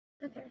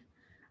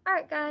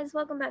Alright guys,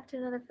 welcome back to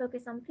another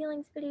Focus on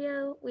Feelings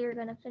video. We are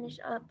going to finish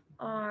up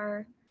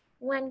our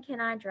When Can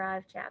I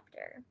Drive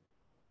chapter.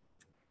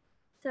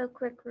 So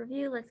quick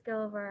review, let's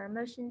go over our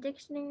emotion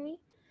dictionary.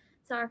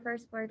 So our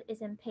first word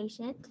is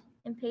impatient.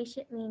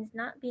 Impatient means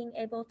not being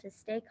able to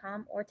stay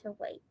calm or to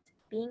wait.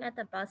 Being at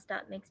the bus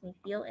stop makes me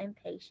feel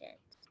impatient.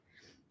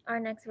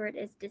 Our next word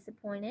is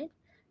disappointed.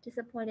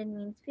 Disappointed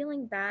means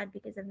feeling bad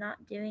because of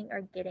not doing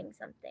or getting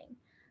something.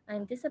 I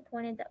am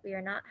disappointed that we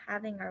are not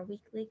having our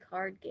weekly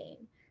card game.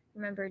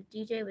 Remember,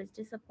 DJ was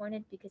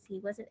disappointed because he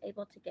wasn't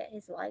able to get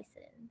his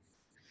license.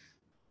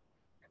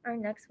 Our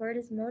next word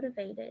is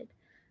motivated.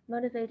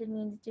 Motivated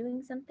means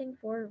doing something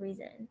for a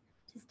reason.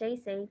 To stay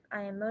safe,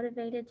 I am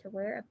motivated to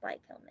wear a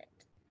bike helmet.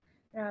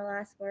 And our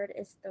last word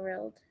is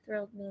thrilled.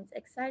 Thrilled means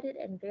excited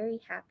and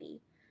very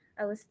happy.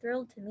 I was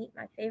thrilled to meet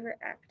my favorite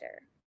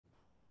actor.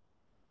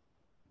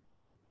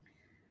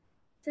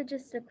 So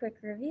just a quick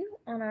review.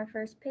 On our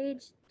first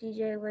page,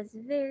 DJ was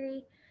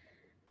very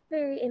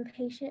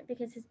impatient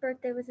because his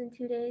birthday was in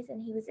 2 days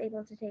and he was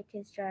able to take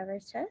his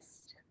driver's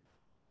test.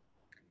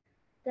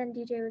 Then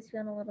DJ was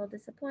feeling a little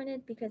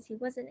disappointed because he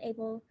wasn't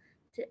able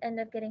to end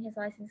up getting his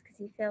license because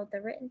he failed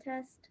the written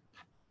test.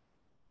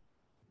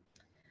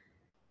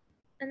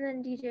 And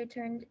then DJ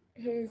turned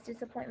his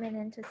disappointment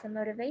into some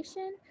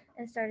motivation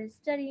and started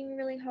studying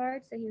really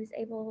hard so he was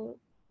able,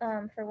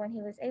 for when he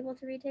was able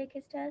to retake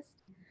his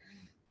test.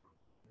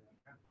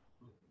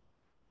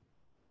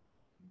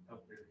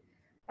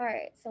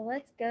 Alright, so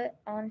let's get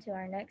on to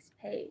our next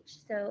page.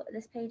 So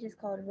this page is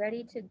called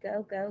Ready to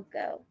Go, Go,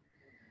 Go.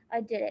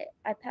 I did it.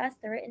 I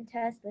passed the written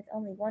test with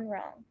only one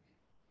wrong.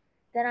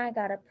 Then I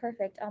got a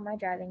perfect on my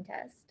driving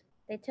test.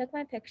 They took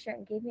my picture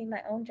and gave me my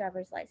own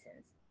driver's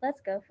license.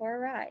 Let's go for a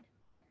ride.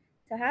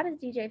 So how does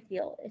DJ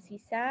feel? Is he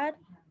sad,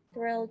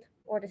 thrilled,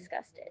 or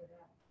disgusted?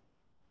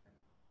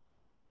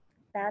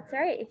 That's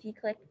right. If you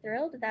click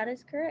thrilled, that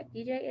is correct.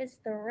 DJ is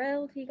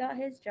thrilled he got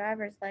his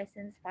driver's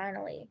license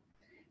finally.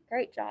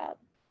 Great job.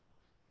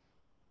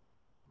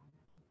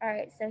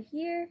 Alright, so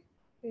here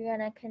you're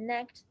going to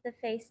connect the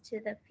face to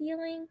the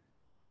feeling.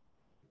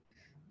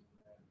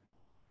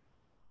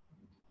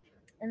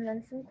 And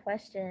then some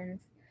questions.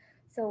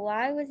 So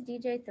why was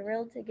DJ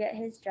thrilled to get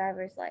his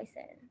driver's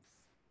license?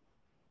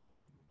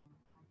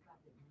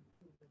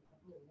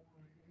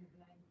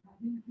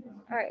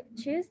 Alright,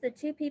 choose the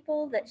two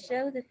people that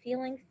show the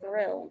feeling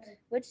thrilled.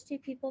 Which two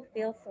people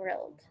feel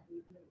thrilled?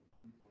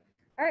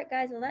 Alright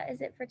guys, well that is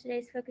it for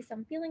today's Focus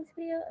on Feelings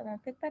video, and we'll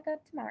pick back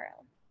up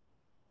tomorrow.